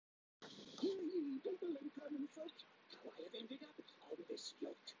folk, how I have ended up on this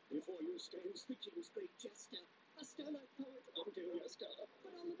yacht. Before you stands the King's great jester, a starlight poet, oh dear Jester.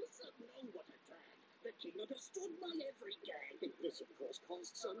 But all of a sudden, oh what a drag, the King understood my every gag. This of course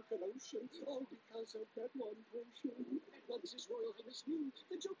caused some commotion, all because of that one potion. At once his Royal Highness knew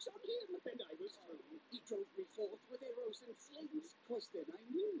the joke's on him, and I was through. He drove me forth with arrows and slings, 'cause then I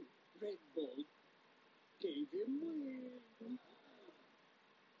knew RedBull gave him wings.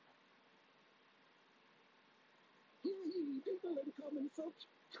 Hear ye, people and common folk,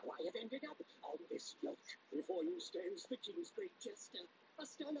 how I have ended up on this yacht. Before you stands the King's great jester, a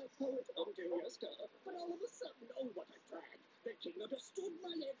starlight poet, oh dear Jester. But all of a sudden, oh what a drag, the King understood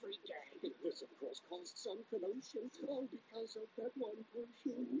my every gag. This of course caused some commotion, all because of that one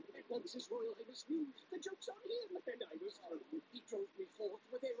potion. At once his Royal Highness knew the joke's on him, and I was through. He drove me forth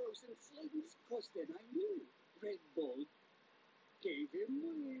with arrows and slings, 'cause then I knew RedBull gave him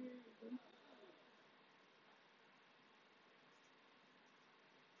wings.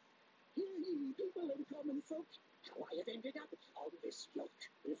 Hear ye, people and common folk, how I have ended up on this yacht.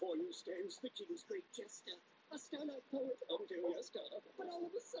 Before you stands the King's great jester, a starlight poet, oh dear Jester. But all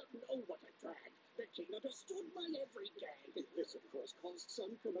of a sudden, oh what a drag, the King understood my every gag. This of course caused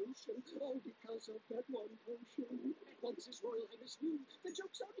some commotion, all because of that one potion. At once his Royal Highness knew the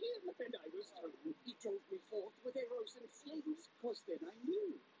joke's on him, and I was through. He drove me forth with arrows and slings, 'cause then I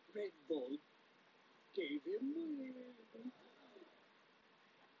knew RedBull gave him wings.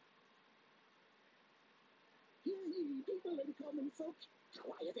 Hear ye, people and common folk,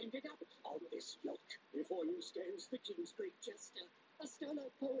 how I have ended up on this yacht. Before you stands the King's great jester, a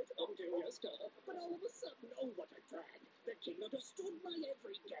starlight poet, oh dear Jester. But all of a sudden, oh what a drag, the King understood my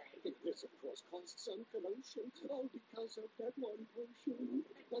every gag. This of course caused some commotion, all because of that one potion.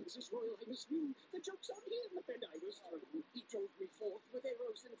 At once his Royal Highness knew the joke's on him, and I was through. He drove me forth with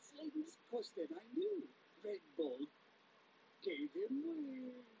arrows and slings, 'cause then I knew RedBull gave him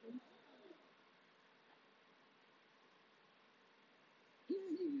wings. Hear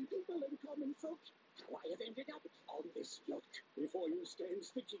ye, people and common folk, how I have ended up on this yacht. Before you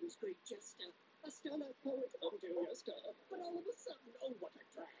stands the King's great jester, a starlight poet, oh dear Jester. But all of a sudden, oh what a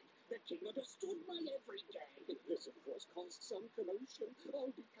drag, the King understood my every gag. This of course caused some commotion,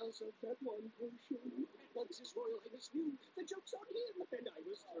 all because of that one potion. At once his Royal Highness knew the joke's on him, and I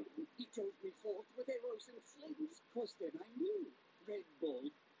was through. He drove me forth with arrows and slings, 'cause then I knew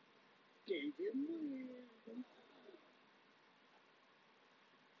RedBull gave him wings.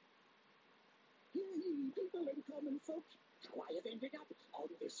 Hear ye, people and common folk, how I have ended up on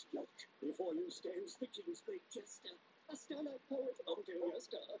this yacht. Before you stands the King's great jester, a starlight poet, oh dear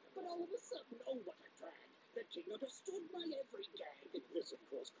Jester. But all of a sudden, oh what a drag, the King understood my every gag. This of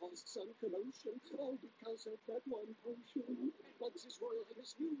course caused some commotion, all because of that one potion. At once his Royal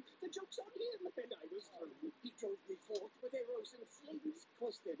Highness knew the joke's on him, and I was through. He drove me forth with arrows and slings,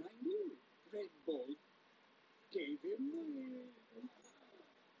 'cause then I knew RedBull gave him wings.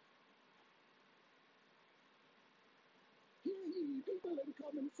 Hear ye, people and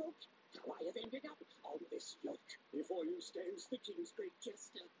common folk, how I have ended up on this yacht. Before you stands the King's great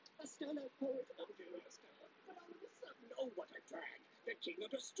jester, a starlight poet, oh dear Jester. But all of a sudden, oh what a drag, the King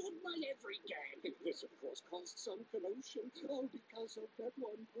understood my every gag. This of course caused some commotion, all because of that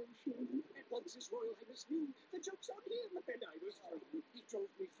one potion. At once his Royal Highness knew the joke's on him, and I was through. He drove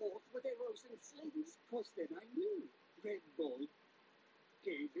me forth with arrows and slings, 'cause then I